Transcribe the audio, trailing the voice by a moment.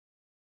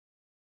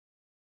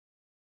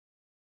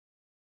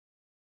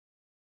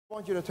I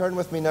want you to turn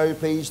with me now,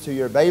 please, to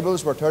your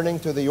Bibles. We're turning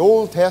to the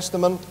Old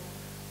Testament,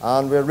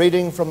 and we're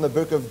reading from the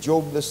book of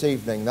Job this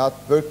evening,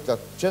 that book that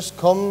just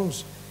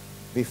comes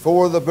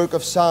before the book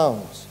of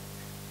Psalms.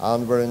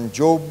 And we're in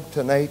Job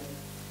tonight,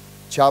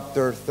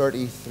 chapter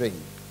 33.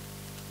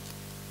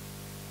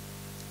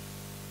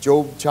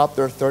 Job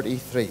chapter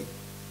 33.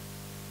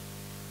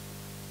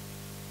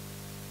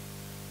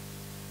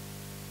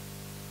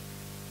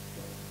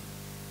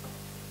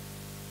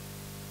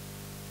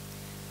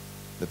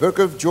 The book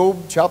of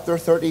Job, chapter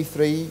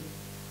 33,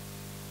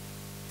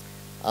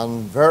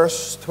 and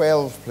verse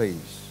 12,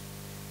 please.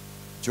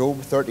 Job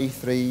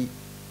 33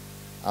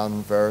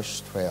 and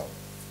verse 12.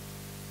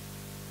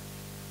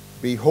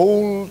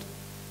 Behold,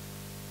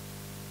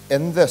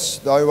 in this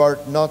thou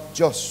art not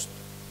just.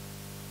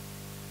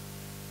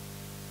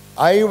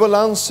 I will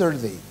answer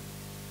thee,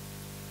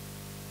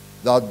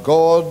 that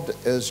God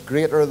is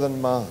greater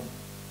than man.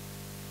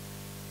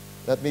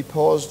 Let me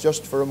pause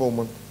just for a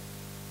moment.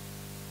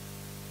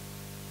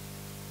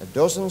 It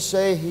doesn't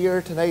say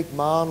here tonight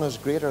man is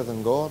greater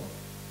than God.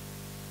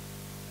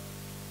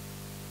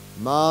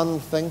 Man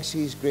thinks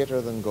he's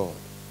greater than God.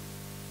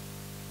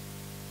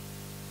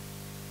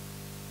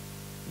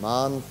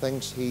 Man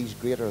thinks he's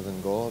greater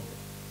than God.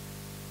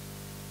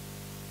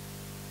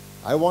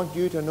 I want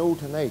you to know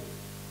tonight,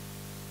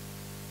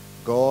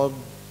 God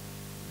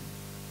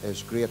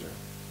is greater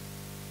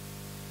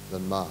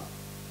than man.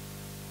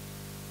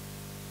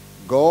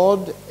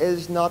 God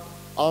is not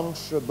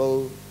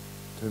answerable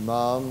to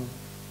man,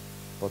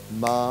 but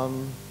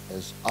man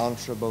is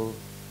answerable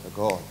to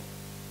God.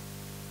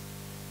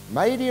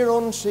 My dear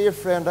unsaved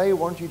friend, I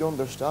want you to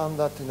understand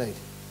that tonight.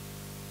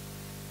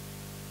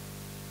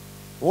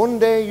 One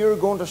day you're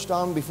going to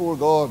stand before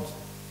God.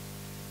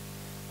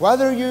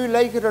 Whether you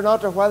like it or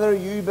not, or whether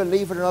you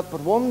believe it or not,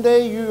 but one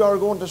day you are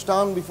going to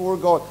stand before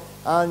God,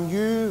 and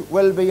you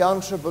will be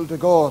answerable to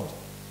God.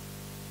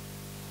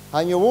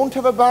 And you won't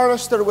have a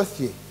barrister with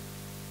you.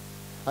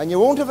 And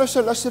you won't have a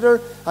solicitor,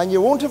 and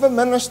you won't have a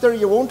minister,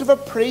 you won't have a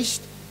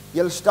priest.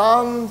 You'll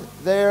stand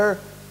there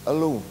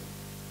alone.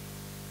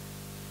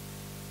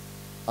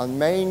 And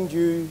mind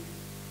you,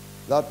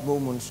 that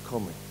moment's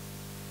coming.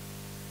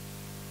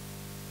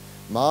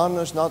 Man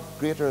is not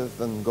greater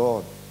than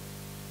God.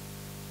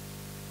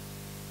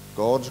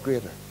 God's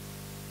greater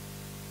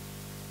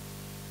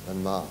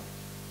than man.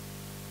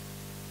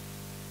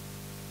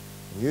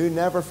 You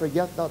never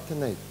forget that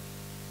tonight.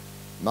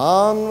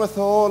 Man with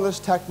all his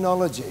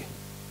technology,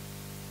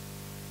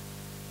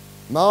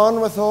 man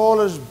with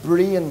all his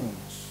brains,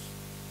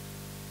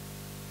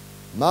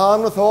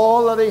 man with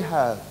all that he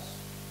has,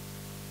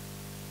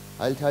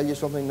 I'll tell you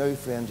something now,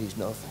 friends, he's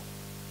nothing.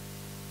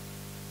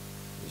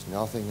 He's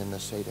nothing in the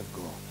sight of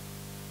God.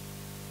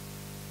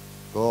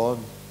 God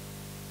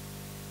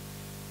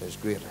is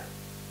greater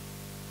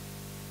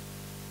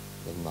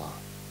than man.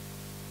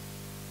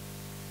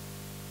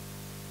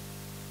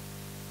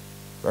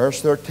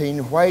 Verse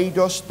 13, why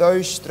dost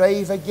thou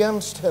strive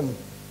against him?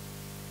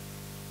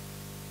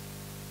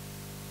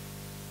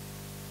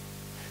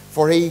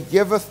 For he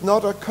giveth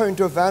not account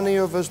of any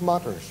of his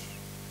matters.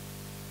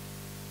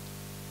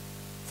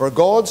 For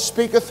God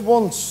speaketh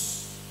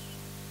once,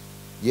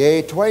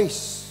 yea,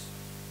 twice,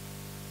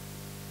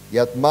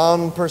 yet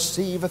man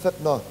perceiveth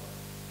it not.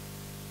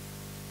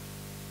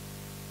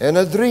 In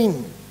a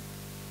dream,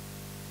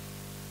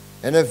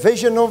 in a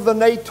vision of the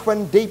night,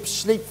 when deep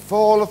sleep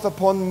falleth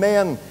upon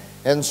men,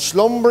 in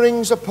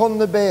slumberings upon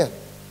the bed,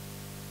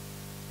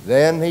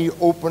 then he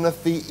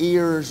openeth the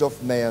ears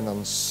of men,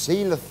 and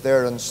sealeth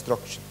their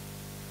instruction,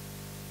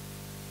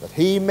 that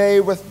he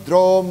may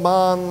withdraw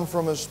man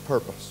from his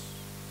purpose,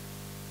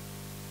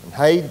 and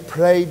hide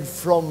pride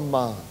from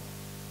man.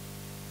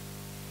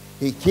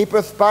 He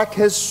keepeth back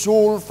his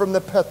soul from the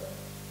pit,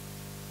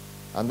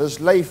 and his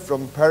life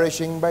from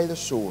perishing by the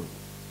sword.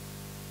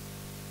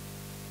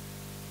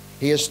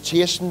 He is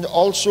chastened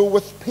also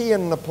with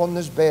pain upon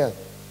his bed,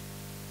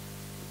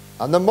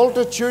 and the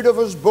multitude of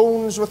his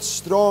bones with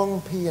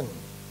strong pain,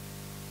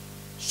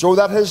 so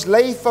that his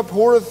life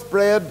abhorreth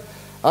bread,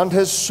 and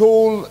his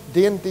soul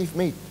dainty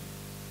meat.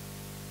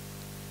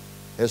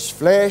 His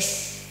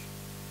flesh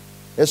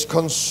is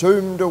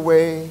consumed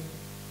away,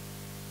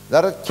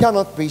 that it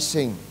cannot be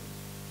seen,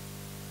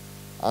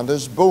 and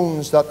his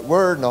bones that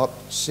were not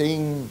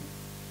seen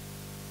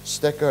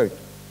stick out.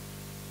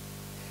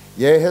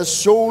 Yea, his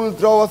soul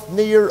draweth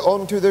near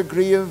unto the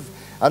grave,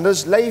 and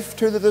his life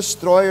to the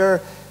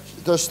destroyers.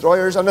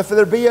 And if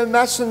there be a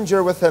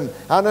messenger with him,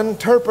 an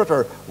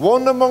interpreter,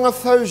 one among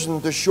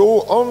 1,000, to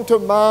show unto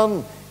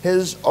man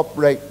his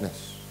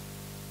uprightness,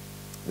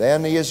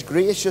 then he is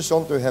gracious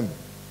unto him,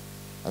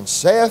 and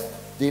saith,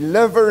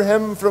 deliver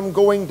him from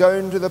going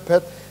down to the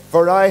pit,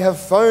 for I have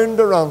found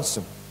a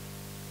ransom.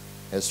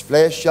 His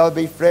flesh shall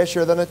be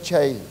fresher than a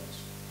child's.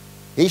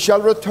 He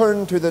shall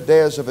return to the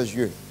days of his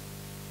youth.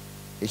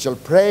 He shall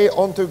pray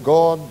unto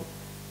God,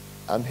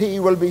 and he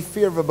will be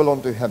favourable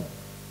unto him.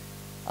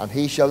 And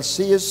he shall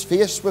see his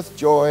face with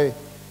joy,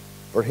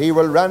 for he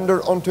will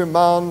render unto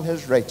man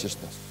his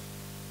righteousness.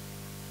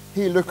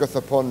 He looketh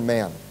upon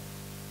men,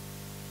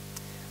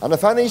 And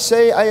if any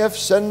say, I have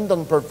sinned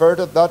and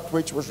perverted that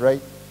which was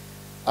right,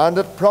 and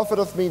it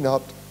profiteth me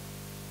not,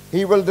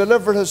 he will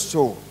deliver his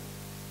soul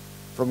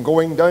from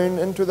going down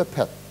into the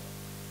pit,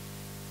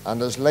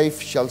 and his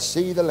life shall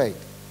see the light.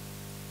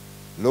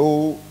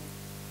 Lo,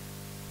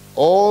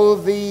 all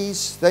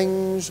these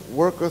things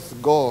worketh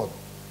God,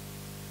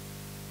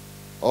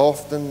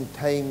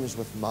 oftentimes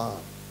with man.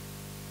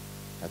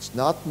 It's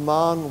not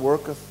man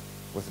worketh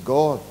with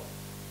God.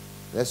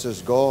 This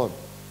is God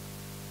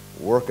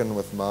working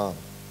with man.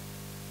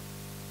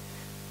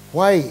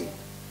 Why?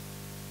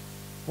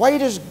 Why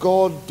does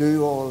God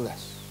do all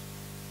this?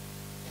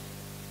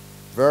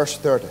 Verse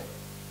 30.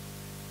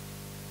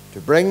 To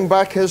bring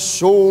back his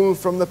soul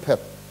from the pit,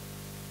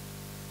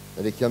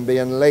 that he can be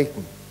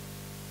enlightened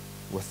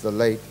with the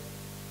light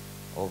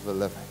of the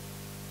living.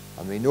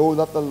 And we know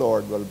that the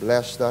Lord will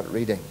bless that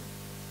reading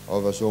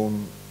of his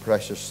own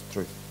precious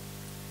truth.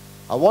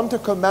 I want to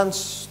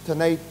commence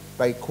tonight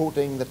by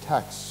quoting the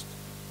text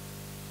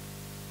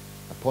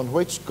upon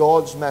which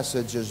God's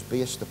message is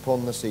based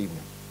upon this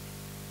evening.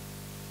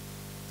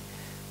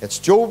 It's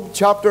Job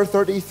chapter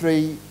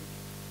 33,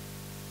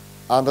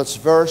 and it's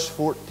verse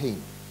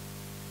 14.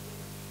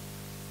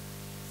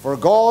 For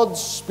God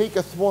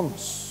speaketh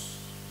once,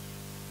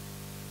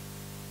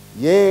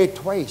 yea,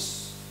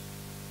 twice.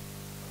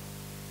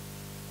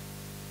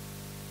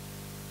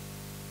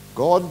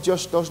 God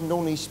just doesn't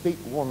only speak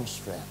once,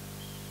 friends.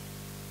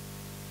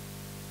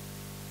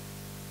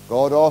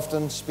 God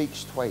often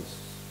speaks twice.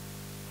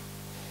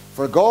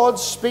 For God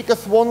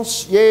speaketh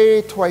once,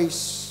 yea,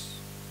 twice,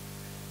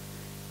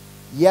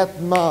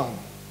 yet man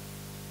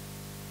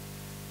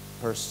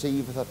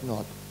perceiveth it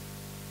not.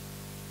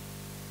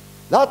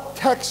 That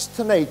text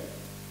tonight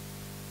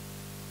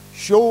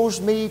shows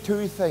me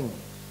two things.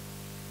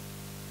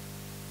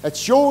 It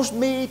shows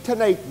me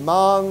tonight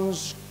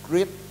man's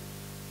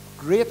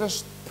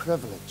greatest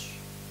privilege.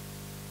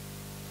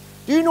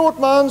 Do you know what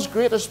man's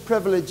greatest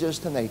privilege is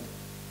tonight?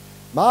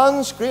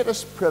 Man's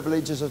greatest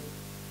privilege is that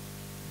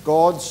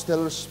God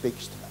still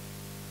speaks to him.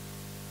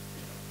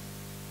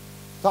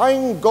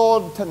 Thank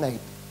God tonight,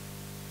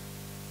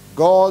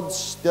 God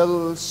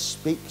still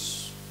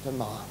speaks to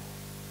man.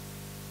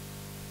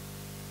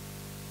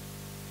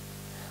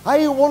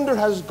 I wonder,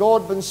 has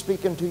God been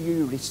speaking to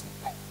you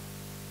recently?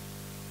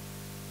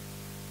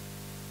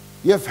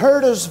 You've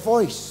heard his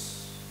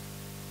voice.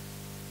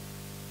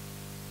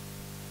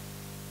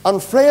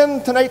 And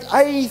friend, tonight,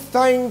 I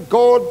thank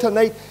God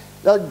tonight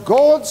that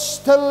God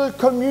still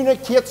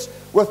communicates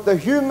with the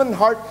human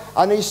heart,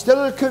 and he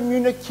still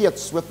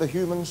communicates with the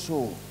human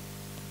soul.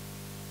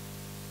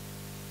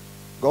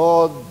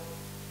 God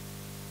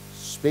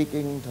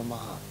speaking to man.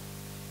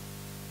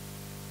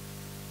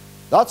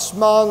 That's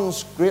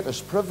man's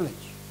greatest privilege.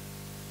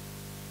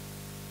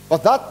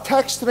 But that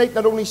text tonight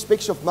not only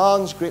speaks of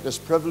man's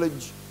greatest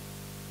privilege,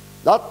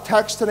 that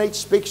text tonight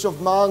speaks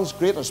of man's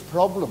greatest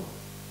problem.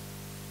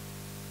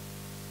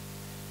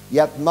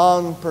 Yet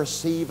man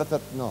perceiveth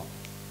it not.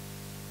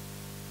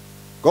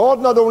 God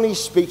not only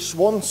speaks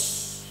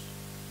once,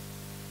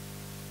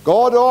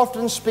 God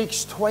often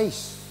speaks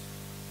twice,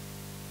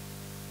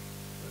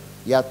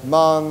 yet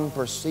man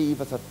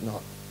perceiveth it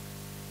not.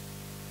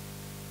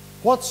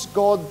 What's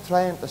God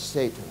trying to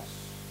say to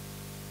us?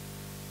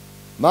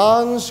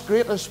 Man's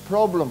greatest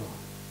problem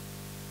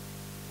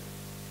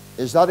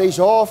is that he's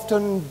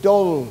often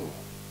dull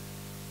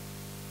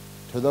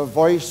to the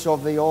voice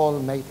of the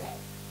Almighty.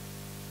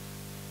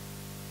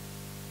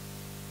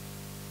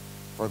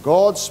 For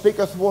God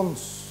speaketh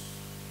once,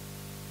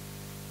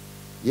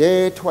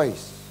 yea,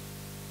 twice,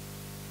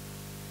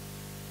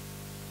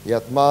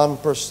 yet man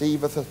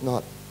perceiveth it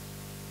not.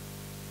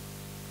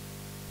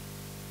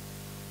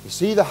 You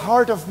see, the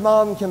heart of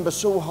man can be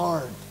so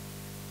hard,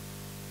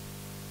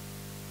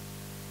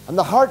 and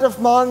the heart of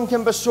man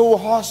can be so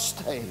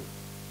hostile.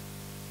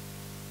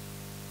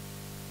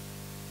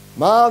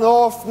 Man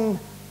often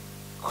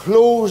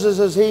closes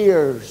his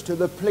ears to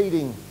the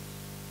pleadings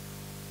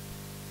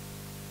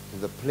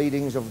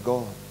of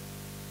God.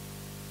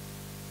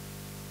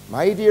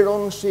 My dear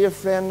unsaved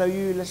friend, now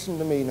you listen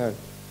to me now.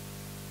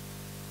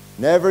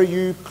 Never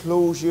you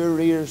close your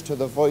ears to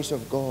the voice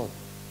of God.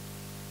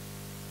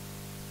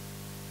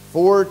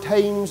 4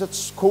 times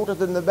it's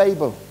quoted in the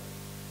Bible.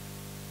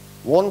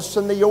 Once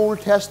in the Old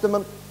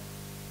Testament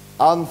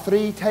and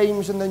 3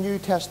 times in the New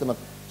Testament.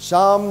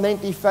 Psalm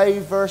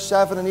 95 verse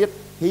 7 and 8,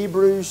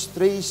 Hebrews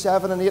 3,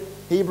 7 and 8,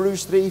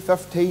 Hebrews 3,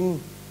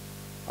 15,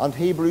 and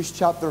Hebrews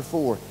chapter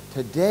 4.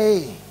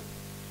 Today,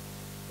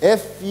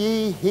 if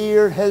ye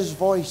hear his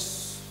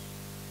voice,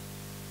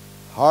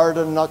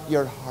 harden not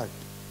your heart.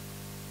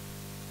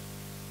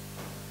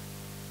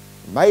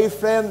 My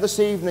friend, this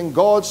evening,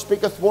 God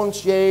speaketh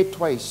once, yea,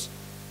 twice,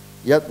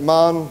 yet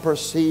man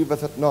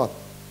perceiveth it not.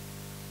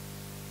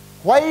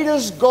 Why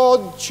does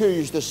God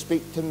choose to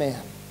speak to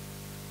men?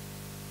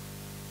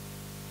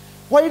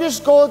 Why does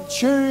God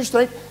choose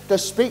to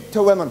speak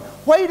to women?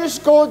 Why does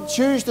God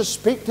choose to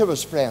speak to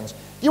us, friends?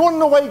 Do you want to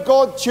know why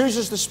God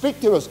chooses to speak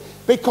to us?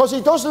 Because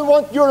he doesn't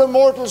want your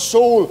immortal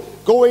soul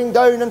going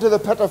down into the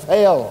pit of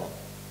hell.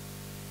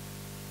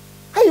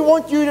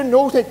 want you to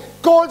know that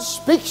God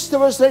speaks to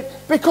us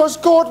because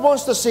God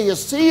wants to see us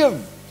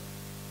saved.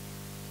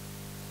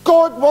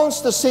 God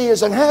wants to see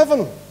us in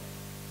heaven.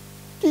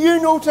 Do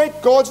you know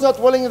tonight God's not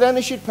willing that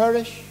any should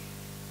perish?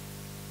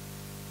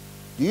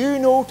 Do you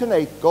know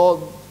tonight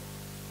God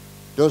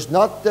does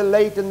not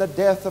delight in the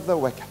death of the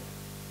wicked?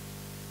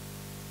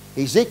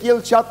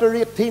 Ezekiel chapter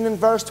 18 and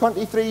verse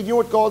 23, you know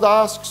what God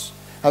asks?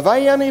 Have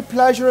I any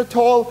pleasure at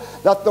all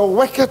that the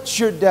wicked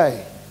should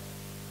die?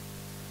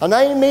 And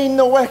I mean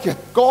the wicked.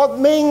 God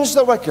means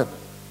the wicked.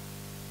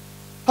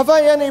 Have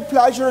I any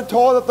pleasure at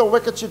all that the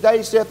wicked should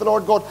die, saith the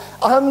Lord God,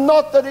 and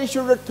not that he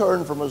should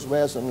return from his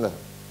ways and live?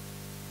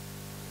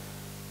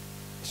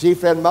 See,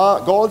 friend,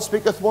 God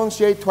speaketh once,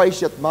 yea,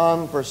 twice, yet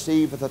man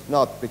perceiveth it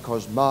not,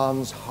 because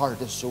man's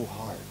heart is so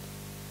hard.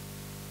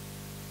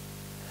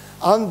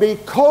 And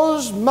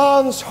because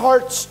man's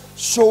heart's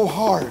so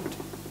hard,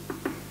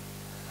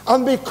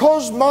 and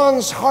because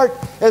man's heart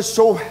is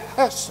so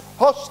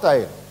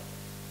hostile,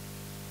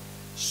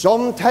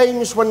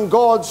 sometimes when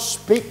God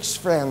speaks,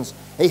 friends,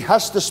 he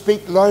has to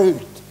speak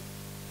loud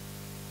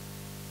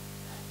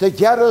to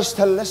get us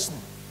to listen.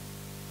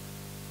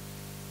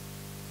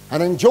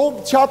 And in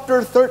Job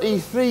chapter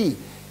 33,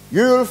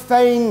 you'll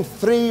find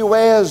 3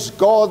 ways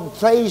God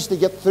tries to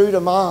get through to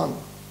man.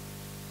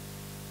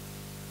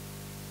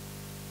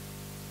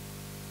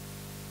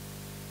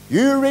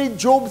 You read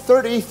Job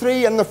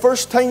 33, and the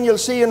first thing you'll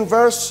see in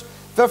verse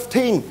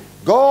 15,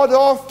 God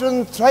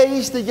often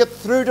tries to get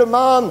through to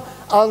man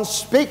and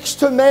speaks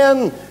to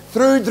men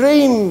through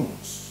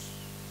dreams.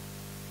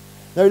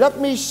 Now let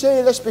me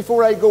say this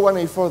before I go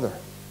any further.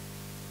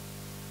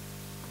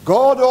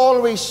 God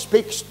always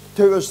speaks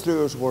to us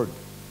through his word.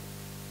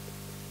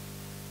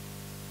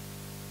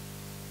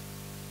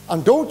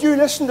 And don't you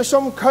listen to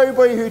some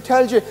cowboy who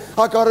tells you,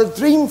 I got a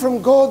dream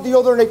from God the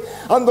other night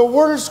and the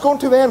world's going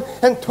to end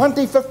in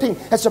 2015.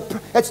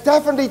 It's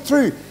definitely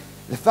true.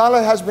 The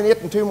fella has been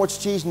eating too much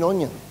cheese and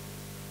onion.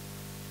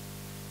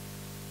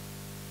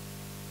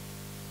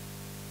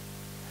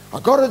 I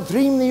got a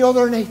dream the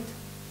other night.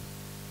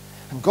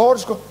 And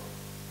God's going,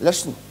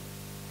 listen,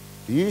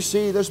 do you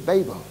see this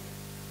Bible?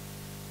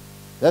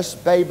 This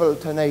Bible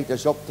tonight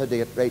is up to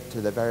date right to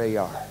the very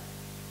hour.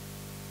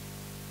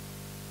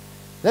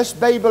 This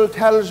Bible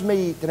tells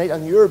me tonight,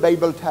 and your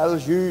Bible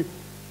tells you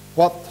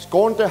what's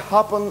going to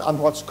happen and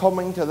what's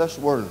coming to this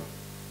world.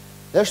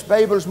 This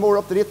Bible's more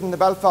up to date than the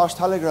Belfast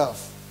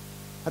Telegraph.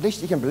 At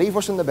least you can believe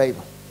what's in the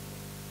Bible.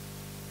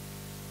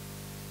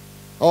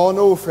 Oh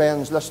no,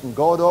 friends, listen,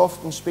 God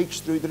often speaks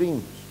through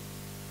dreams.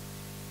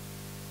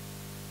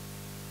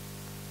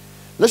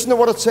 Listen to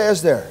what it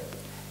says there.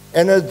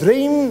 In a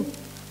dream,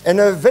 in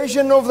a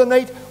vision of the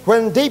night,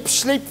 when deep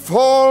sleep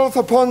falleth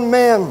upon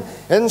men,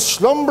 in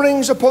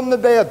slumberings upon the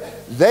bed,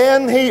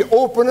 then he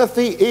openeth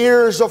the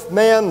ears of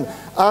men,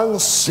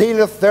 and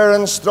sealeth their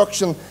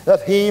instruction,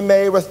 that he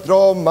may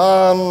withdraw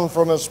man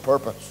from his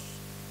purpose,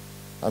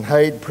 and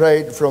hide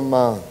pride from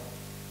man.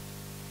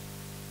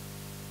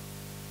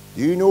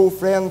 Do you know,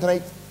 friend,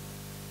 tonight,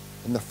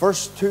 in the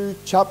first 2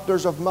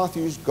 chapters of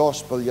Matthew's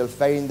Gospel, you'll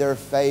find there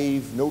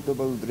 5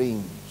 notable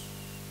dreams.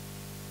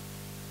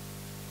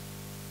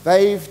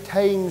 5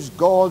 times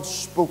God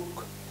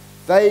spoke.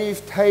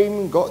 5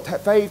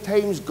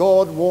 times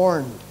God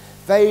warned.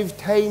 5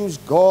 times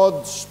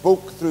God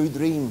spoke through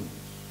dreams.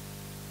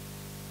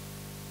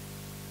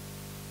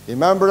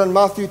 Remember in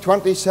Matthew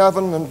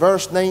 27 and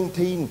verse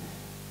 19,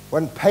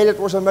 when Pilate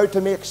was about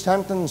to make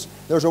sentence,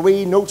 there's a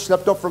wee note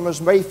slipped up from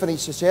his mouth, and he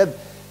said,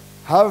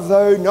 have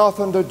thou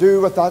nothing to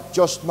do with that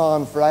just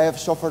man, for I have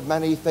suffered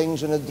many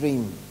things in a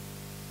dream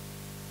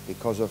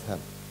because of him.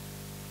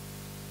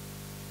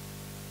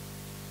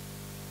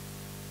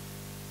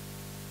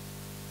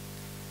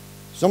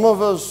 Some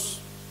of us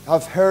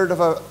have heard of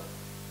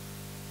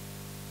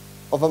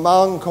a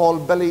man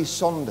called Billy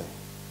Sunday.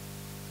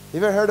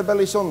 Have you ever heard of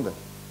Billy Sunday?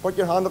 Put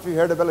your hand up if you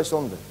heard of Billy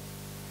Sunday.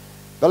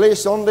 Billy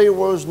Sunday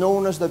was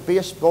known as the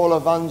baseball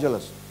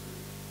evangelist.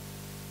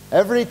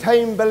 Every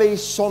time Billy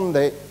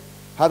Sunday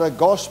had a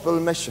gospel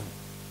mission,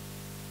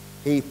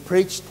 he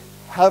preached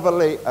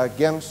heavily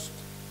against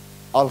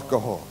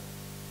alcohol.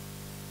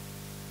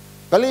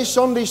 Billy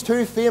Sunday's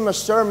 2 famous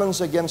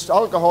sermons against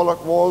alcohol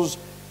was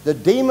the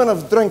demon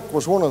of drink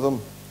was one of them,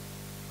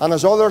 and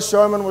his other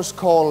sermon was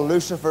called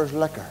Lucifer's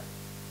Liquor.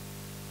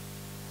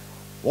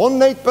 One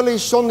night, Billy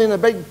Sunday, in a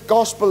big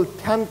gospel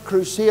tent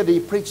crusade, he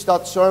preached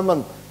that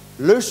sermon,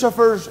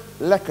 Lucifer's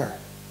Liquor.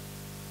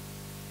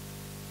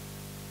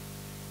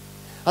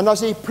 And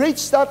as he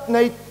preached that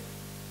night,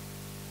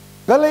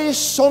 Billy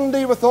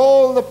Sunday, with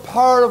all the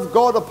power of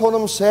God upon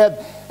him,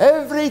 said,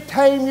 every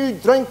time you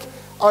drink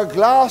a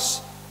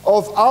glass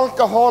of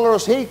alcohol, or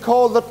as he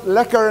called it,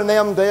 liquor in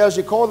them days.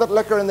 He called it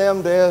liquor in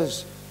them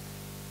days.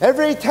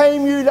 Every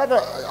time you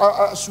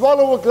let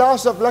swallow a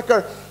glass of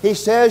liquor, he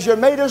says, you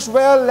might as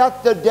well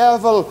let the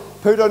devil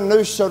put a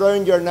noose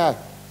around your neck.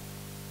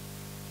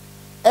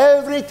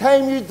 Every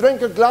time you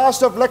drink a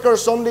glass of liquor,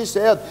 somebody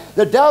said,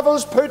 the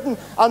devil's putting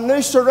a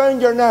noose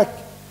around your neck.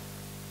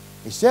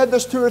 He said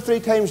this 2 or 3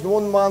 times, and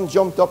one man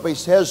jumped up. He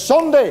says,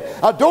 "Sunday,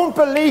 I don't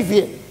believe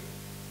you.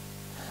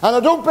 And I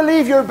don't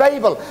believe your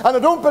Bible. And I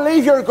don't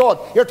believe your God.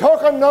 You're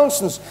talking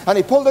nonsense." And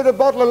he pulled out a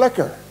bottle of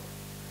liquor.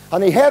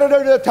 And he headed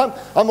out of the tent.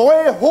 "I'm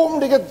away home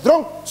to get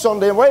drunk,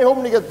 Sunday. I'm away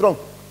home to get drunk."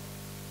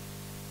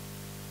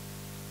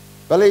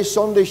 Billy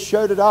Sunday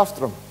shouted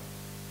after him.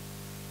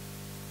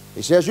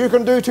 He says, "You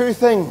can do 2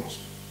 things.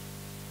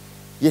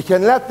 You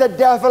can let the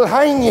devil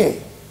hang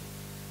you,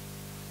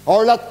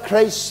 or let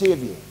Christ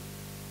save you."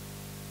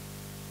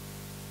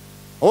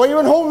 Oh, he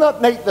went home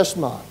that night, this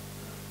man.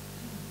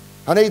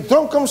 And he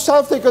drunk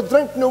himself. He could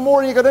drink no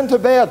more. He got into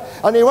bed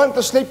and he went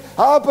to sleep.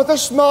 But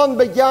this man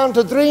began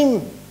to dream.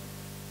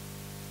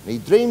 And he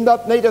dreamed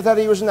that night that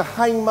he was in the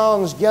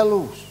hangman's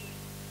gallows.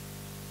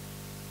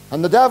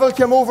 And the devil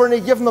came over and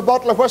he gave him a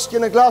bottle of whiskey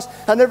in a glass.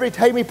 And every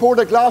time he poured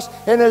a glass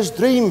in his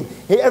dream,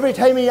 every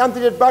time he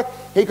emptied it back,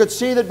 he could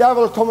see the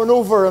devil coming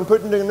over and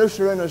putting the noose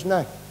around his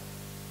neck.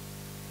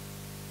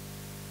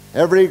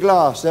 Every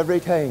glass,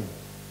 every time,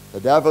 the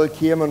devil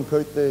came and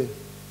put the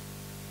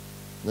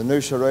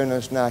noose around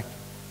his neck,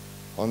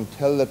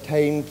 until the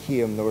time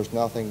came there was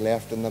nothing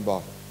left in the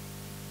bottle.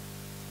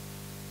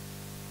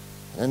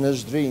 In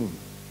his dream,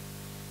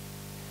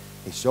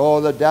 he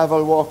saw the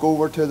devil walk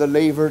over to the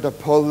lever to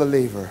pull the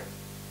lever.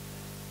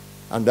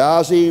 And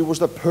as he was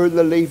to pull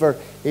the lever,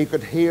 he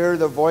could hear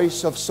the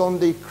voice of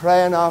Sunday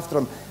crying after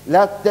him,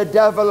 "Let the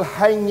devil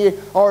hang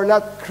you, or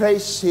let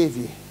Christ save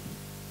you."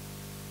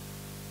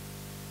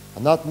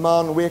 And that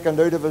man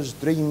wakened out of his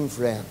dream,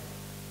 friend,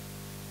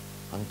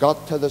 and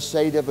got to the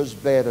side of his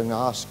bed and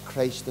asked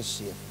Christ to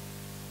save him.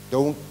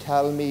 Don't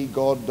tell me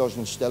God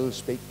doesn't still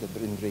speak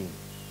in dreams.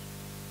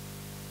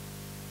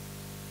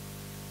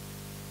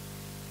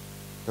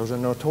 There was a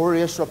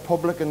notorious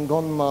Republican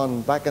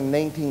gunman back in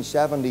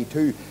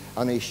 1972,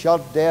 and he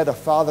shot dead a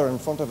father in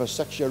front of a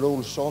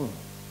 6-year-old son.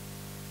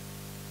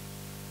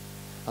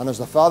 And as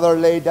the father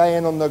lay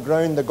dying on the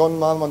ground, the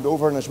gunman went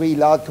over, and his wee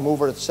lad came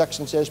over at 6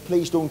 and says,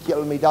 "Please don't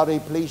kill me, Daddy.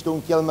 Please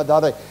don't kill me,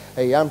 Daddy."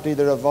 He emptied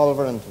the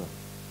revolver into him.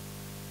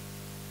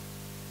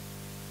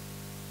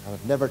 And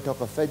it never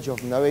took a fidge of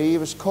him. Now he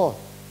was caught.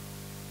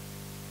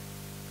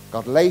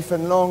 Got life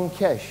in Long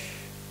Kish.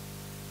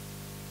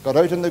 Got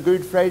out in the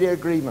Good Friday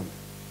Agreement.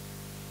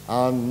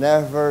 And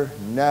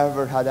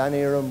never had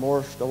any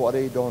remorse to what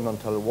he'd done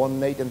until one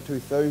night in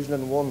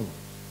 2001.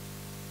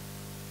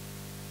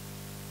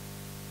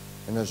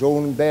 In his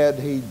own bed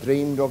he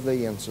dreamed of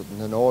the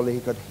incident, and all he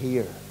could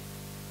hear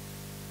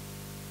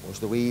was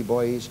the wee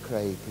boy's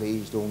cry,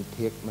 "Please don't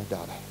take my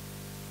Daddy.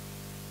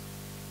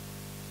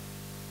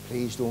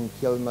 Please don't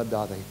kill my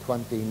Daddy."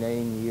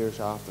 29 years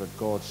after it,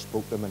 God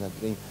spoke to him in a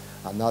dream,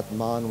 and that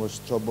man was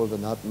troubled,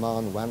 and that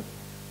man went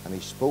and he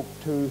spoke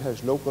to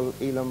his local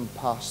Elim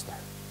pastor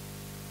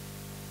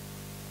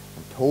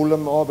and told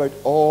him about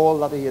all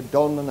that he had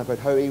done and about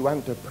how he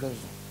went to prison.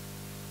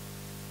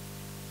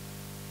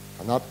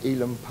 And that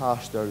Elim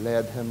pastor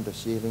led him to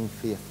saving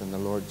faith in the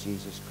Lord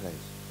Jesus Christ.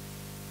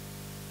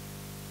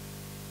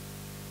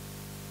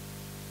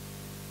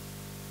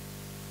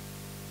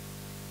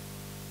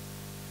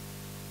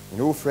 You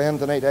know, friend,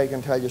 tonight I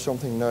can tell you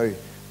something now.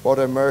 What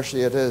a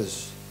mercy it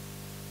is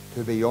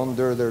to be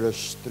under the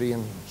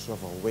restraints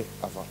of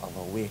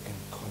a wakened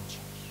conscience.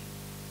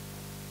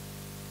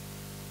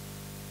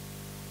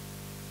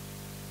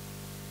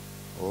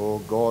 Oh,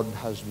 God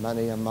has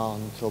many a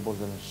man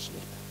troubled in his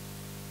sleep.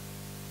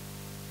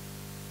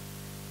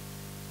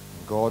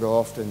 And God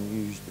often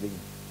used dreams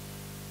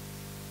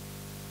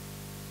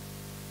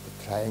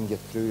to try and get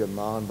through to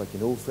man. But you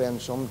know, friend,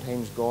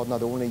 sometimes God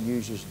not only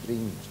uses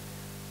dreams,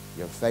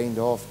 you'll find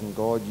often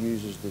God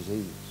uses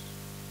disease.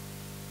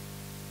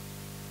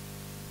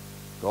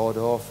 God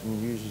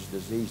often uses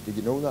disease. Did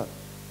you know that?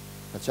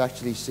 It's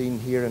actually seen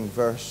here in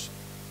verse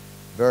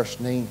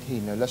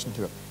 19. Now listen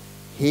to it.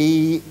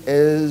 He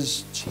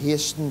is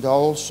chastened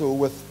also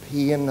with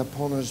pain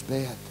upon his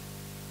bed,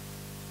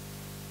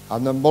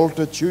 and the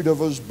multitude of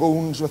his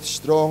bones with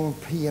strong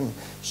pain,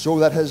 so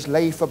that his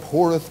life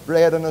abhorreth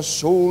bread, and his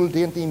soul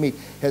dainty meat.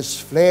 His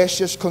flesh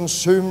is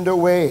consumed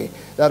away,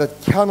 that it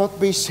cannot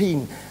be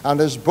seen, and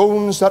his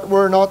bones that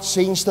were not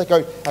seen stick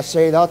out. I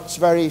say, that's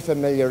very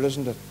familiar,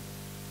 isn't it?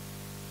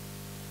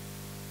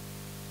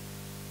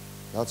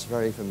 That's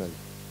very familiar.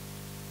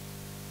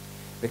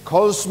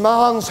 Because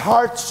man's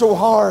heart's so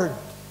hard,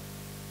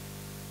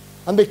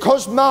 and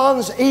because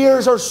man's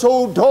ears are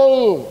so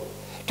dull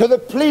to the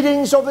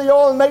pleadings of the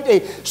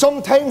Almighty,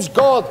 sometimes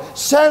God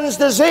sends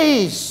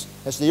disease.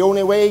 It's the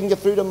only way he can get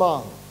through to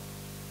man.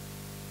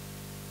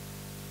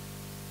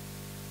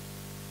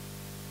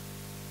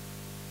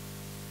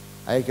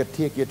 I could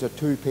take you to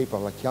two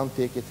people. I can't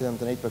take you to them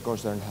tonight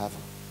because they're in heaven.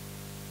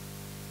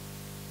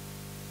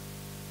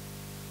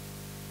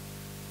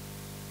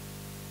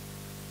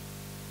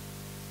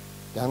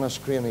 Dennis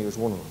Craney was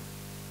one of them.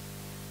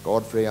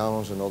 Godfrey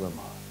Allen's another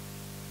man.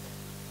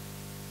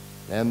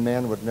 Them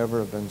men would never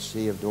have been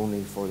saved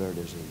only for their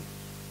disease.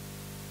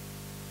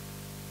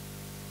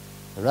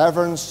 The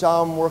Reverend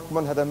Sam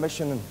Workman had a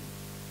mission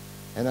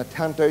in a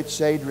tent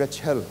outside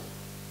Rich Hill.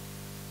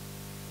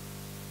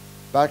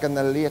 back in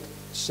the late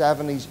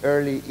 70s,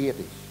 early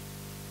 80s.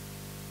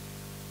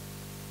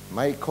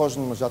 My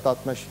cousin was at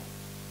that mission.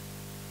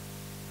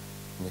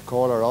 And they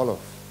call her Olive.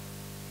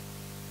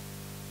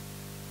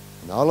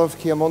 And Olive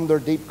came under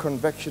deep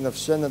conviction of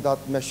sin at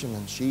that mission,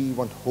 and she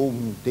went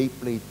home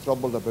deeply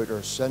troubled about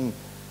her sin,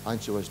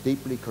 and she was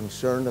deeply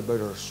concerned about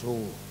her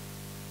soul.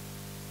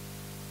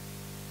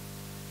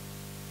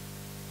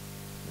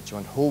 And she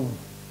went home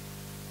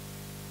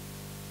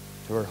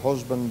to her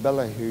husband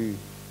Billy, who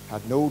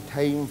had no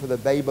time for the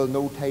Bible,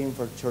 no time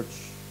for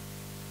church.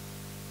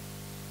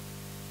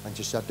 And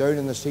she sat down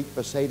in the seat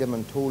beside him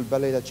and told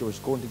Billy that she was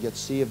going to get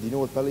saved. You know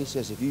what Billy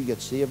says? If you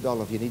get saved,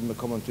 Olive, you needn't be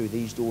coming through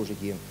these doors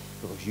again,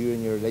 because you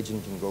and your religion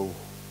can go.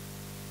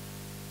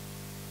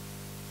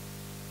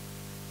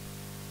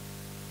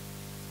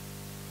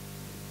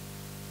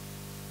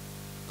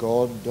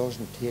 God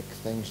doesn't take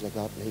things like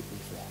that lightly,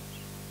 friends.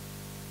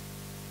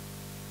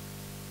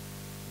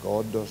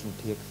 God doesn't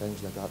take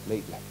things like that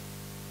lightly.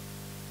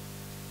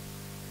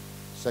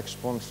 6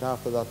 months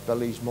after that,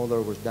 Billy's mother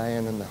was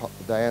dying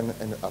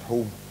at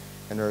home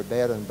in her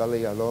bed, and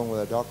Billy, along with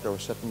a doctor,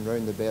 was sitting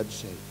round the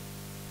bedside.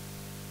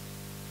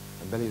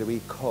 And Billy had a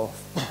wee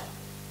cough.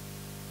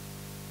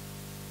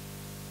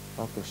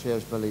 Doctor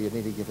says, Billy, you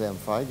need to give them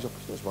fags up.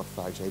 He says, what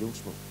fags? I don't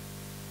smoke.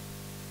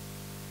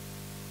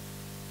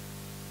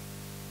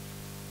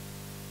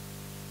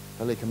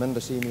 Billy, come in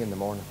to see me in the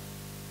morning.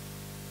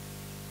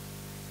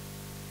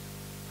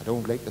 I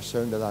don't like the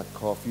sound of that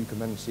cough. You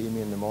come in and see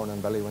me in the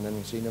morning. Billy went in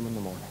and seen him in the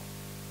morning.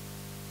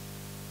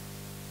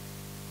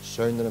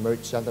 Sounded him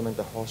out, sent him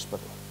into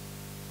hospital.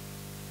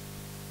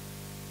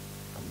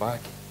 Come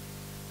back.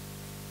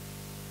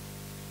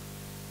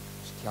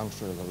 It's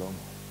cancer of the lung.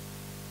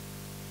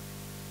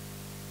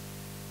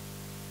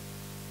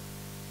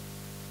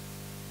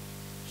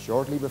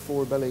 Shortly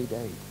before Billy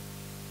died,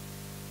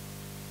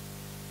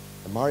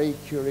 the Marie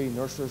Curie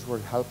nurses were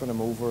helping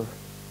him over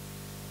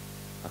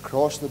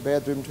across the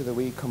bedroom to the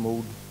wee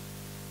commode.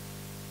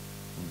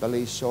 And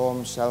Billy saw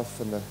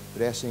himself in the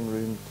dressing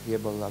room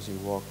table as he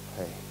walked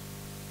by.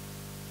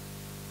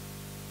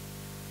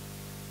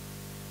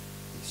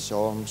 He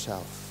saw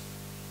himself.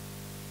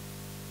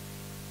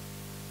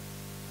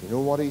 You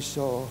know what he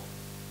saw?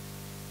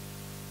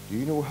 Do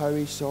you know how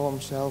he saw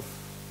himself?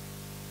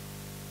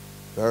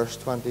 Verse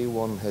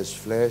 21, his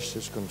flesh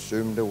is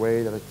consumed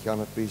away that it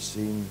cannot be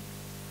seen,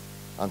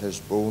 and his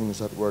bones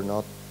that were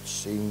not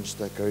seen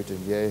stick out,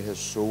 and yea, his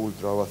soul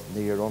draweth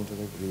near unto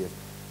the grave.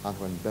 And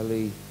when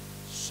Billy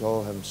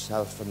saw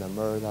himself in the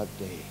mirror that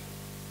day,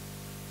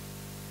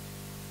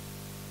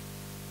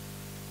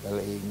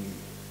 Billy knew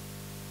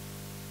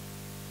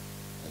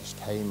his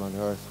time on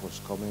earth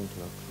was coming to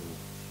a close.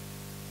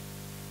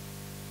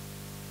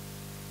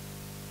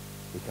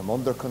 He came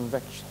under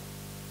conviction,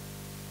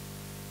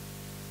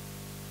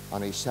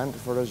 and he sent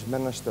for his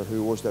minister,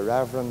 who was the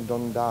Reverend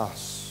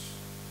Dundas.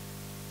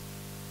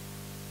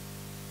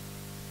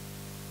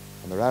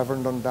 And the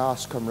Reverend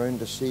Dundas come round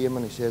to see him,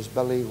 and he says,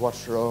 Billy,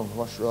 what's wrong?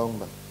 What's wrong,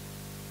 Billy?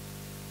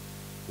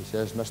 He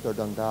says, Mr.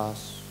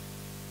 Dundas,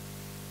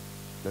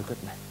 look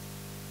at me.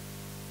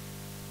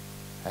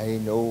 I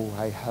know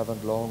I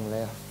haven't long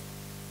left,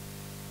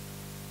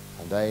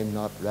 and I'm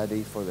not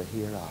ready for the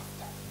hereafter.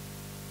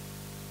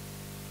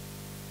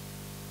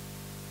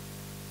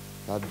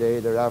 That day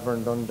the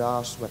Reverend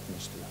Dundas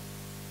witnessed to him.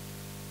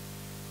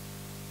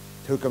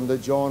 Took him to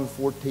John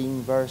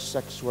 14 verse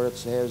 6, where it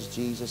says,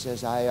 Jesus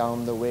says, I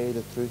am the way,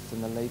 the truth,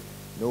 and the life.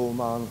 No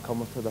man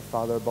cometh to the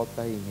Father but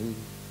by me.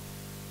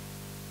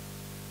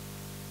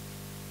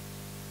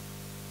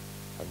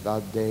 And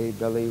that day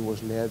Billy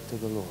was led to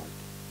the Lord.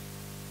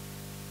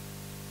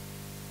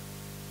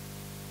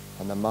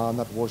 And the man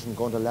that wasn't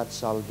going to let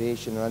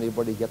salvation or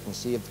anybody getting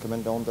saved come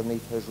into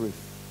underneath his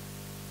roof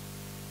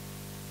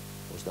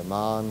was the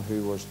man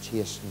who was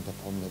chastened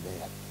upon the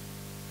bed.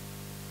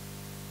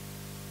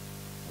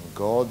 And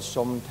God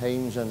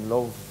sometimes in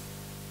love,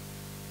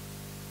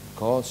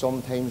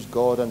 sometimes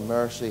God in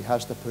mercy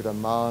has to put a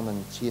man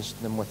and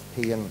chasten him with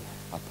pain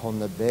upon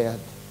the bed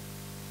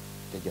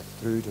to get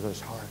through to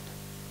his heart.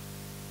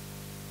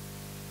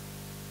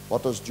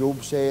 What does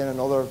Job say in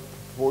another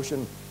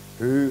portion?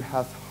 Who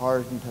hath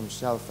hardened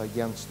himself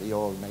against the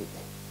Almighty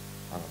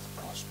and hath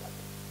prospered?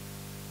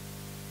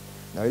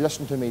 Now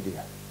listen to me,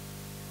 dear.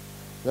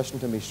 Listen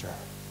to me, sir.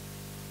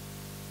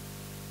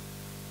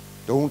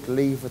 Don't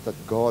leave it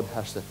that God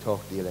has to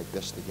talk to you like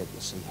this to get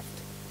you saved.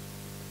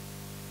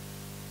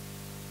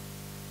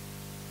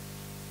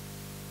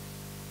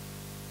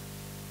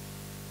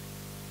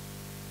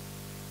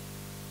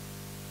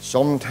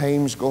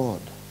 Sometimes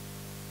God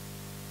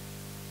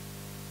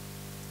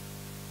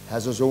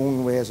has his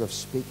own ways of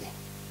speaking,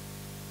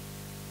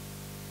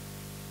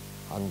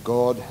 and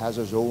God has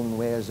his own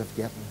ways of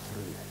getting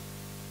through.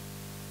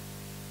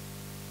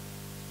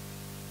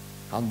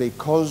 And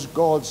because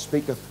God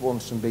speaketh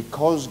once, and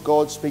because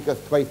God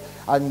speaketh twice,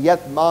 and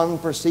yet man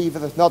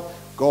perceiveth it not,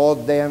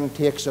 God then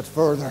takes it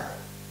further.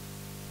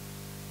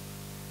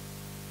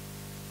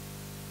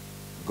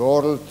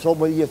 God will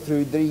trouble you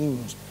through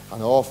dreams,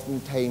 And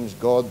oftentimes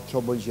God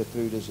troubles you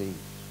through disease.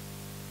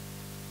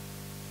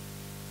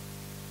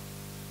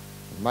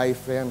 And my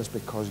friend, it's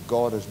because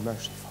God is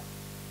merciful.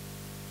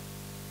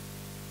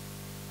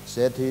 I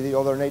said to you the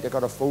other night, I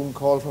got a phone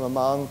call from a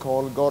man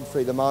called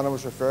Godfrey, the man I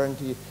was referring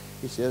to you.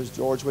 He says,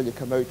 George, will you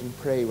come out and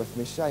pray with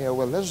me? Say,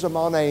 well, this is a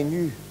man I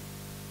knew.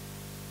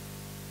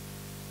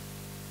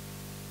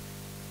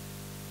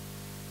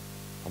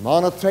 A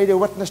man had tried to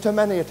witness to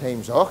many a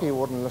times. Oh, he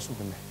wouldn't listen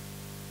to me.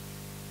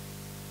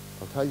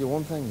 I'll tell you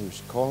one thing, he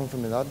was calling for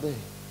me that day.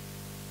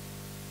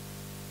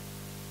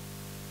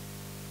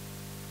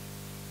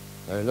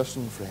 Now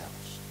listen,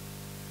 friends.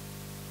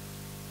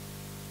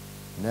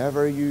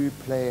 Never you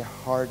play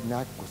hard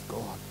neck with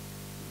God.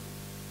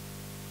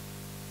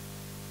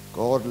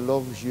 God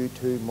loves you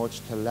too much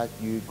to let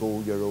you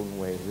go your own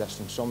way.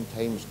 Listen,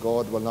 sometimes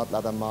God will not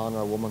let a man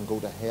or a woman go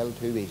to hell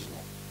too easily.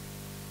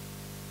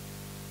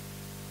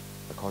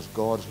 Because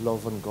God's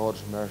love and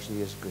God's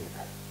mercy is greater.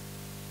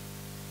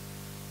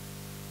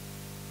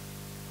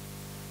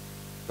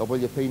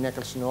 W.P.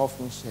 Nicholson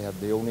often said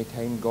the only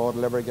time God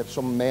will ever get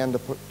some men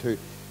to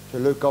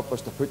look up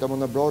is to put them on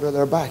the broad of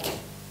their back,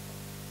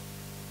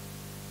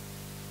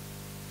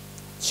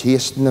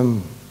 chasing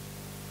them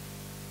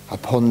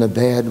upon the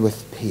bed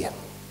with pain.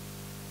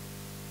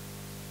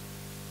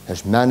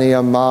 There's many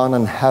a man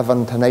in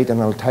heaven tonight,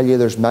 and I'll tell you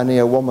there's many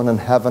a woman in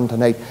heaven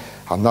tonight,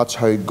 and that's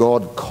how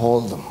God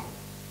called them.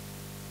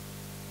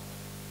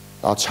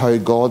 That's how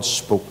God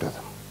spoke to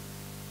them.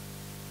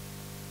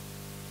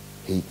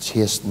 He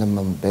chased them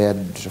on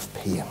beds of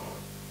pain.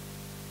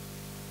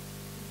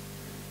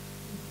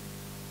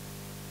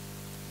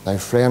 Now,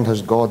 friend,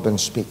 has God been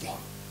speaking?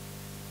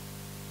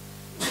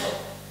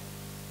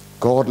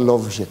 God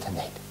loves you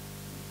tonight.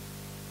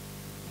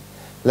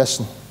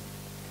 Listen,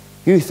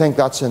 you think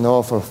that's an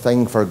awful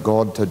thing for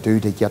God to do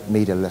to get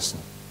me to listen?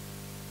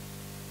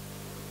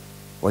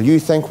 Well, you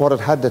think what it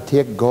had to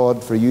take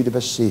God for you to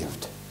be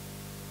saved.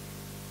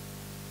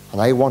 And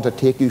I want to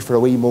take you for a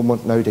wee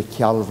moment now to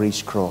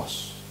Calvary's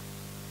cross.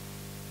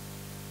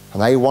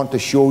 And I want to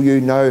show you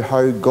now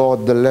how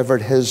God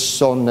delivered His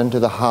Son into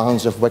the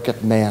hands of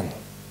wicked men,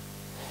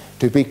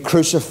 to be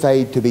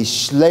crucified, to be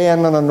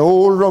slain on an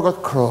old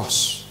rugged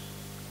cross,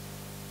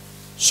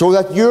 so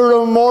that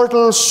your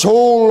immortal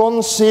soul,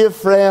 unsaved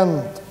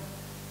friend,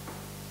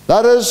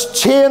 that is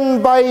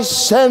chained by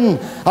sin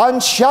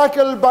and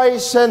shackled by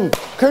sin,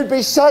 could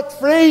be set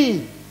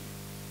free.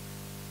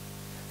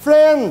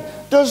 Friend,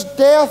 does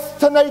death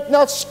tonight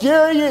not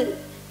scare you?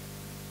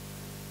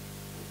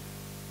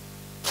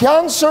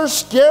 Cancer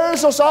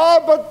scares us,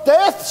 but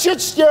death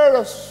should scare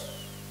us.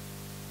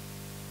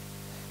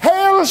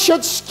 Hell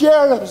should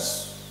scare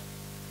us.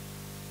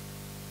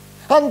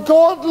 And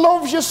God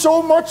loves you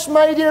so much,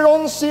 my dear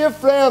unsaved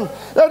friend,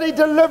 that He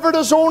delivered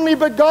His only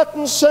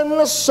begotten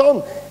sinless Son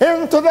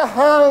into the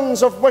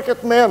hands of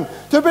wicked men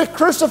to be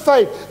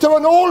crucified to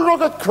an old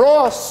rugged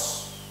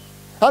cross.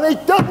 And He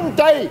didn't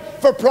die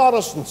for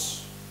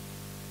Protestants.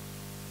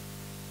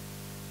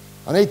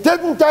 And He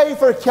didn't die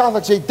for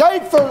Catholics. He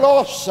died for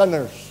lost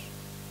sinners,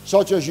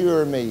 such as you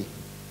or me.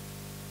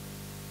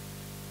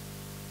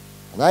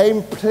 And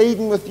I'm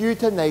pleading with you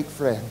tonight,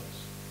 friends.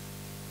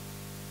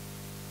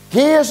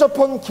 Gaze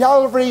upon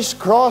Calvary's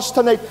cross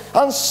tonight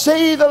and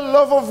see the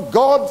love of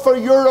God for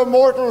your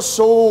immortal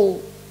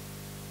soul.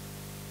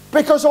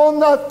 Because on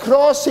that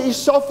cross He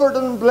suffered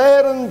and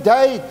bled and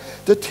died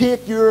to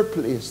take your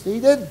place. He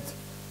did.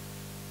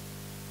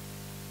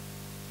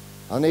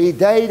 And He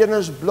died and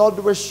His blood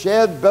was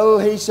shed. Bill,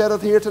 he said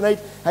it here tonight.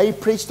 I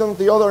preached on it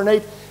the other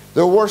night.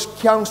 The worst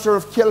killer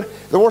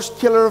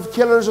of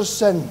killers is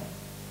sin.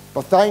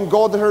 But thank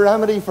God there's a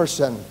remedy for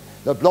sin.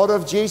 The blood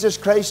of Jesus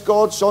Christ,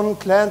 God's Son,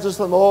 cleanses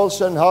them all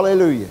sin.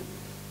 Hallelujah.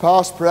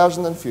 Past,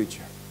 present, and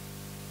future.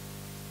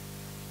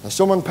 There's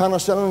something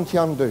penicillin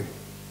can't do.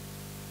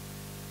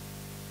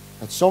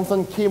 It's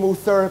something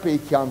chemotherapy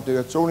can't do.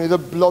 It's only the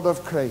blood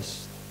of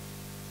Christ.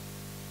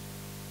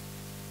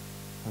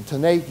 And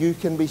tonight you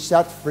can be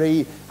set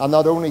free, and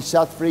not only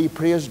set free,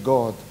 praise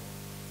God,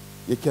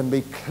 you can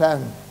be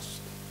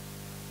cleansed.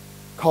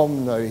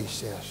 Come now, He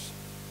says.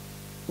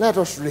 Let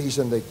us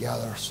reason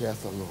together,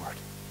 saith the Lord.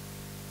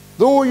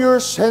 Though your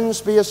sins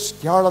be as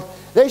scarlet,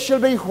 they shall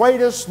be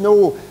white as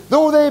snow.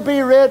 Though they be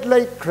red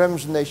like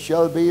crimson, they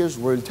shall be as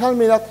wool. Tell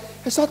me that.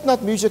 Is that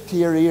not music to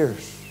your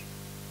ears?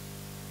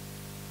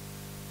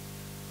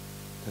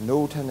 To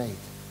know tonight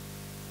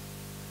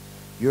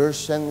your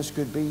sins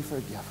could be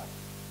forgiven.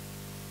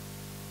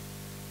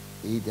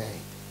 He died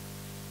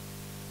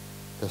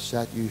to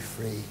set you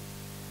free.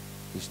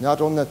 He's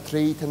not on the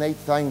tree tonight,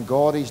 thank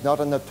God. He's not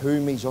in the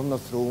tomb, He's on the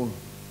throne.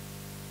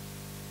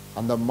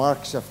 And the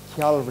marks of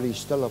Calvary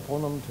still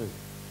upon Him too.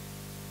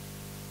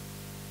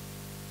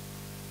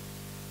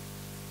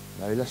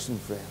 Now listen,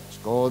 friends.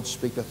 God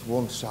speaketh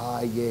once,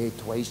 aye, yea,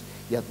 twice,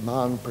 yet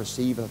man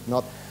perceiveth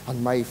not.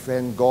 And my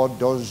friend, God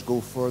does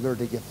go further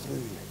to get through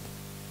it.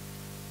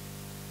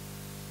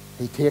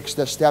 He takes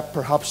the step,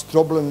 perhaps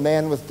troubling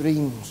men with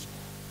dreams.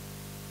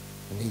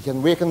 And He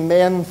can waken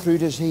men through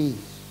disease.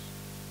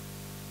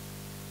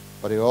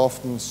 but he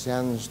often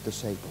sends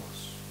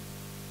disciples.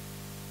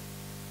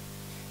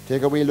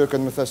 Take a wee look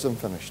in with this and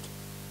finished.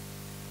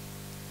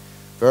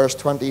 Verse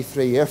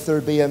 23, if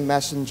there be a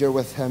messenger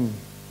with him,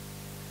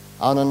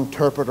 an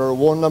interpreter,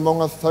 one among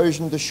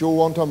 1,000, to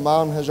show unto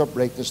man his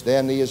uprightness,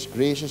 then he is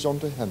gracious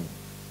unto him,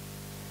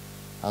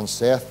 and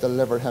saith,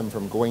 deliver him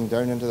from going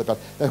down into the pit.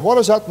 Now, what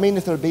does that mean,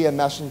 if there be a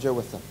messenger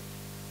with him?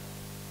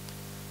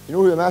 You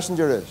know who a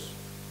messenger is?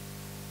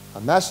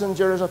 A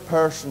messenger is a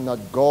person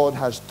that God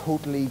has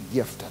totally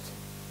gifted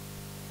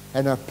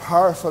in a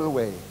powerful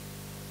way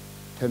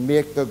to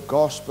make the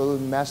gospel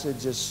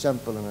message as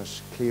simple and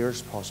as clear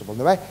as possible.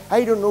 Now,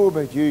 I don't know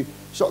about you.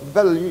 So,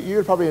 Bill,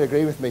 you'll probably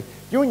agree with me. You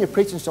know when you're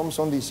preaching some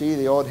Sunday, you see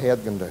the odd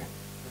head going down.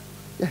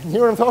 You know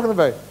what I'm talking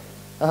about?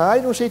 I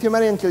don't see too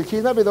many in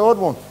Kilkeel, maybe the odd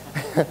one.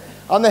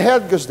 And the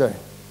head goes down.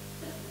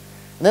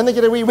 And then they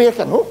get a wee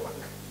waking. Oh,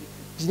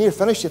 he's near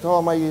finished yet.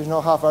 Oh, my, he's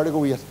not half hour to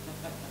go yet.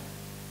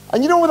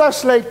 And you know what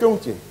that's like,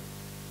 don't you?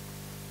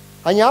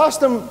 And you ask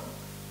them,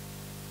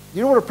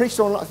 you know what I preached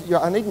on?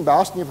 I needn't be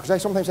asking you,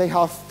 because sometimes I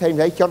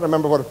can't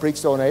remember what I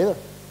preached on either.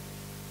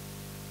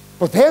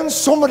 But then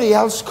somebody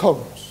else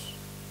comes.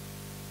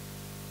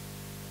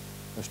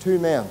 There's two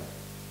men.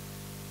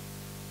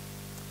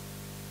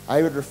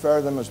 I would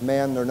refer them as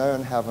men. They're now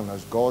in heaven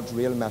as God's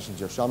real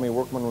messenger. Sammy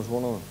Workman was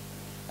one of them.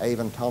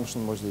 Ivan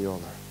Thompson was the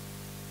other.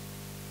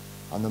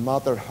 And no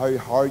matter how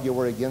hard you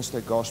were against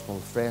the gospel,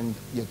 friend,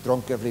 you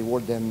drunk every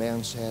word them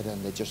men said,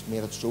 and they just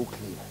made it so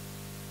clear.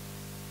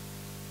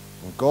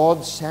 And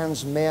God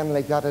sends men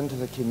like that into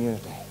the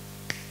community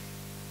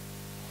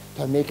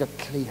to make it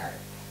clear,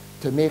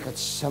 to make it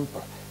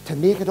simple, to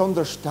make it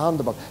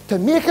understandable, to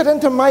make it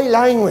into my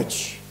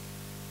language,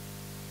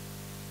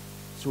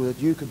 so that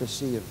you could be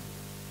saved.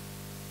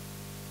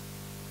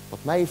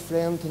 But my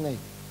friend tonight,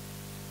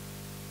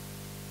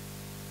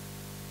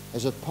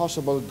 is it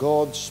possible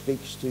God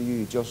speaks to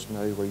you just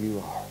now where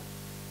you are?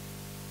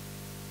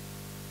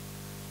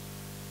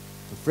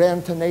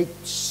 Friend, tonight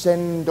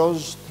sin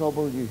does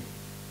trouble you,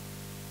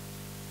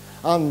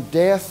 and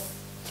death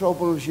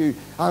troubles you,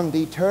 and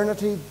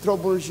eternity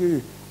troubles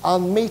you,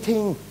 and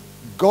meeting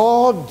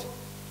God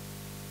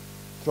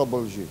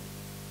troubles you.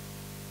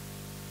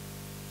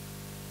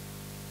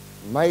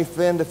 My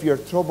friend, if you're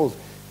troubled,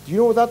 do you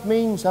know what that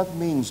means? That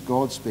means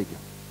God speaking.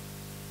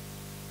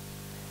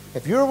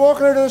 If you're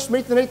walking out of this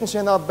meeting tonight and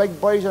saying, that big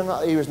boys,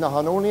 he was not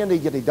Hanonian,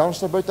 he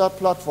danced about that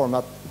platform,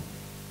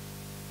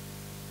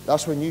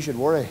 that's when you should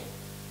worry,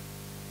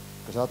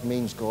 because that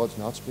means God's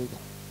not speaking.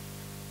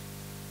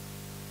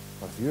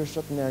 But if you're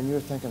sitting there and you're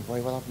thinking, why,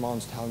 well, that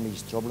man's telling me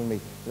he's troubling me,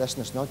 listen,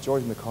 it's not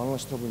George McConnell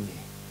that's troubling me,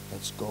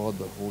 it's God,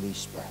 the Holy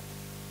Spirit.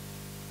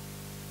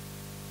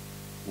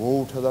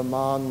 Woe to the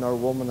man or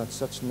woman that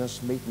sits in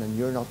this meeting and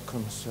you're not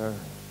concerned.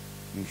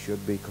 You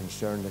should be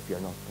concerned if you're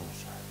not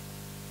concerned.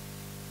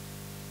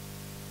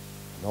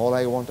 And all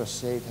I want to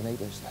say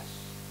tonight is this: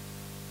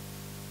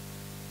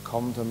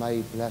 come to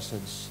my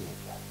blessed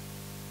Savior.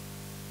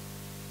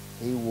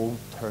 He won't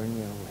turn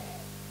you away.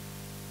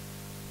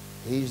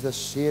 He's the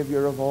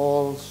Savior of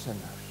all sinners.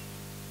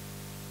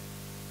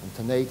 And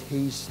tonight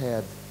he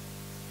said,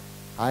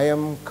 I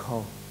am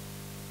come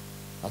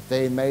that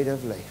they might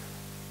have life,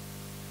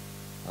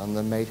 and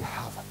they might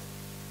have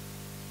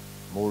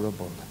it more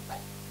abundantly.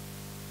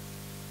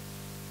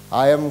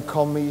 I am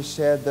come, he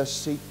said, to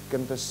seek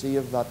and to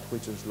save that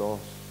which is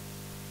lost.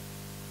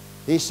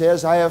 He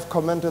says, I have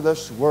come into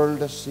this world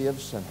to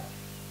save sinners.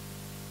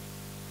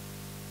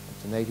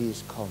 And tonight he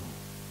has come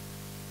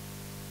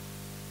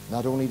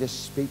not only to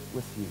speak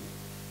with you,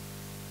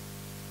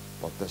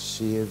 but to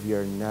save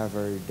your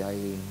never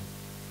dying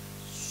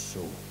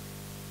soul.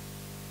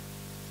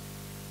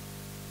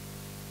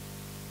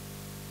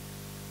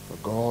 For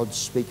God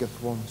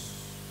speaketh once,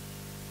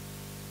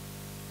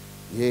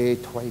 yea,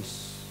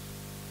 twice,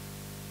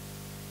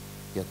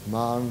 yet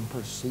man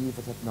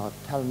perceiveth it not.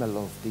 Tell me,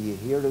 love, do you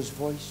hear his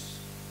voice?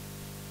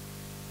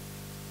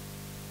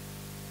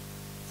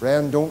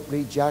 Friend, don't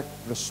reject,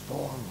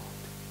 respond.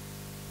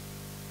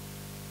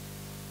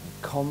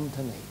 And come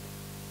tonight,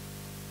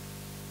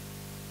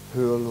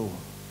 who alone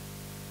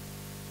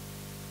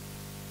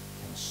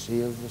can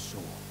save the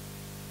soul,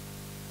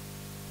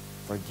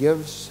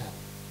 forgive sin,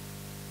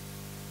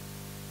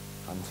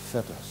 and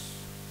fit us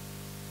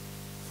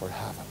for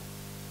heaven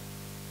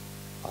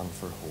and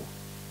for hope.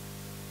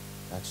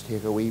 Let's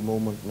take a wee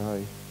moment now,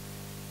 in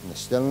the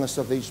stillness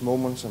of these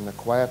moments and the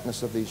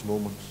quietness of these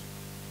moments.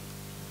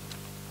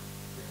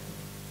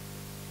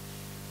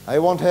 I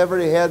want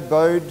every head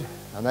bowed,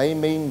 and I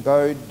mean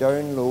bowed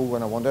down low,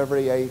 and I want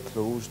every eye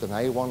closed, and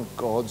I want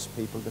God's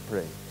people to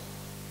pray.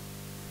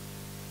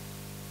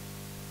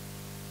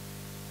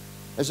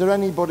 Is there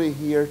anybody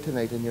here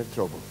tonight and you're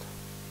troubled?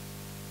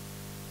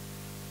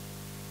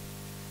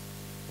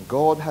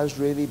 God has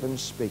really been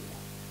speaking.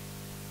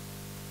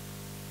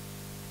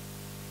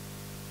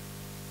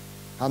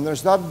 And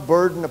there's that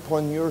burden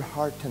upon your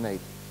heart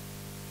tonight.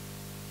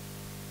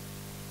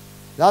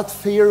 That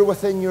fear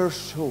within your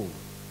soul.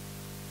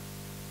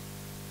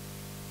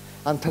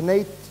 And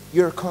tonight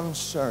you're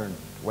concerned.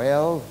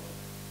 Well,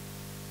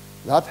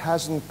 That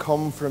hasn't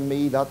come from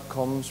me, that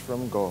comes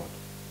from God.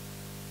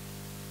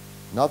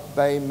 Not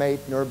by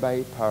might nor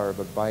by power,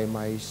 but by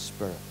my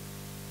Spirit,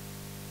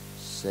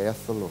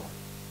 saith the Lord.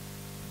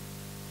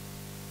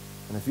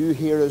 And if you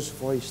hear his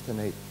voice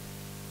tonight,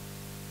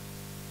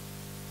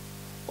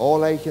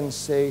 all I can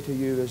say to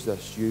you is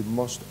this: you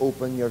must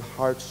open your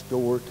heart's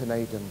door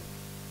tonight and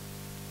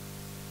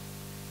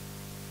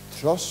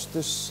trust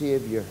the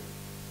Savior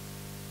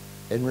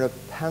in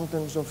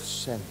repentance of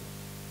sin.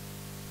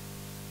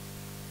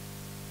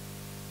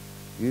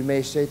 You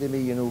may say to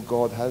me,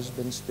 God has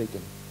been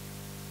speaking.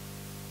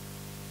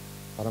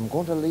 But I'm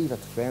going to leave it,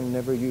 friend,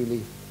 never you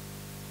leave.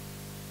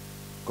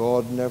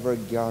 God never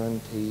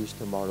guarantees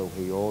tomorrow.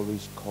 He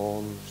always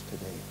calls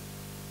today.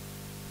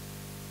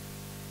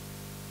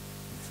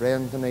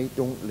 Friend, tonight,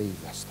 don't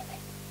leave this tonight.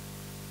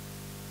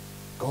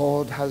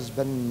 God has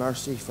been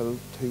merciful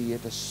to you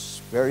to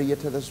spare you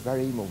to this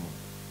very moment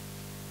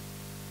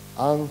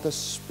and to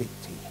speak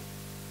to you.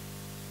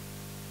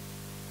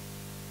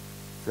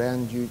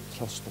 Friend, you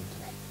trust him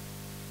tonight.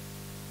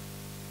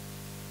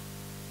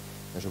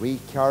 There's a wee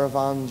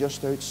caravan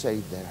just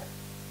outside there.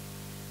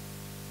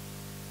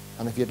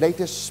 And if you'd like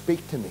to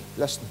speak to me,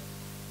 listen,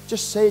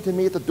 just say to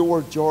me at the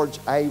door, George,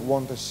 I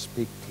want to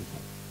speak to you.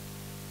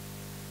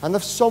 And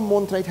if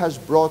someone tonight has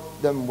brought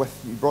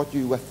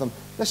you with them,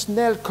 listen,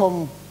 they'll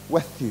come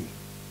with you.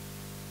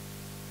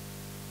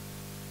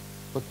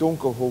 But don't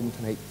go home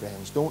tonight,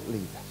 friends. Don't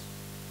leave this.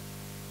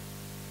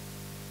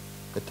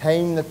 The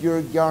time that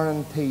you're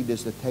guaranteed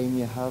is the time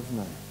you have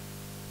now.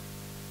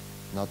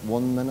 Not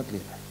 1 minute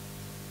later.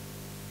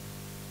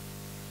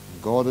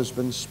 And God has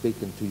been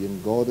speaking to you,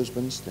 and God has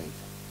been striving.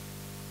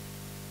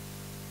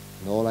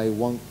 And all I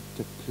want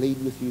to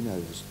plead with you now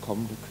is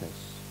come to Christ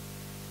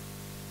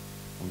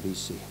and be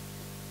saved.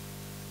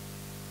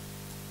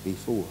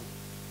 Before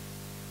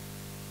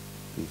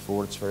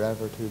it's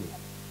forever too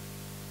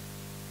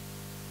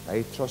late.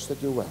 I trust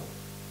that you will.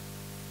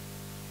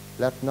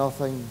 Let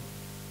nothing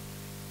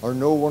or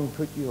no one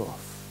put you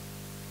off.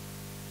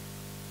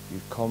 You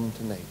come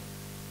tonight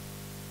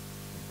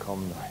and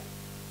come now.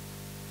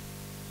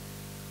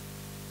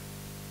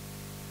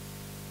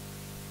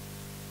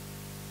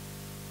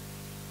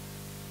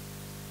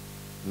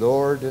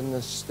 Lord, in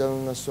the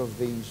stillness of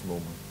these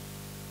moments,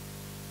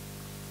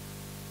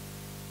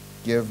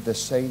 give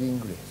deciding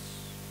grace.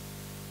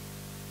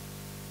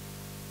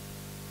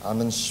 And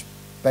in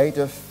spite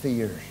of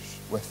fears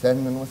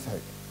within and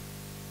without,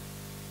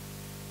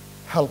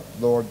 help,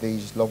 Lord,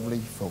 these lovely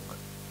folk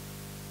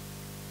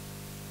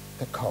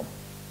to come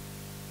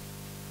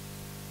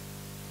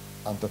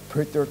and to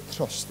put their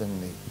trust in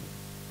thee.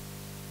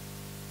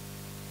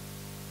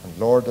 And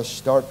Lord, to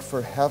start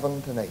for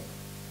heaven tonight,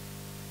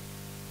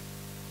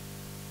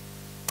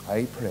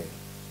 I pray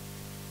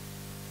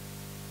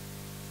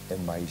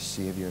in my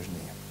Saviour's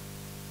name.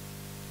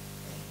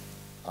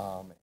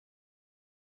 Amen.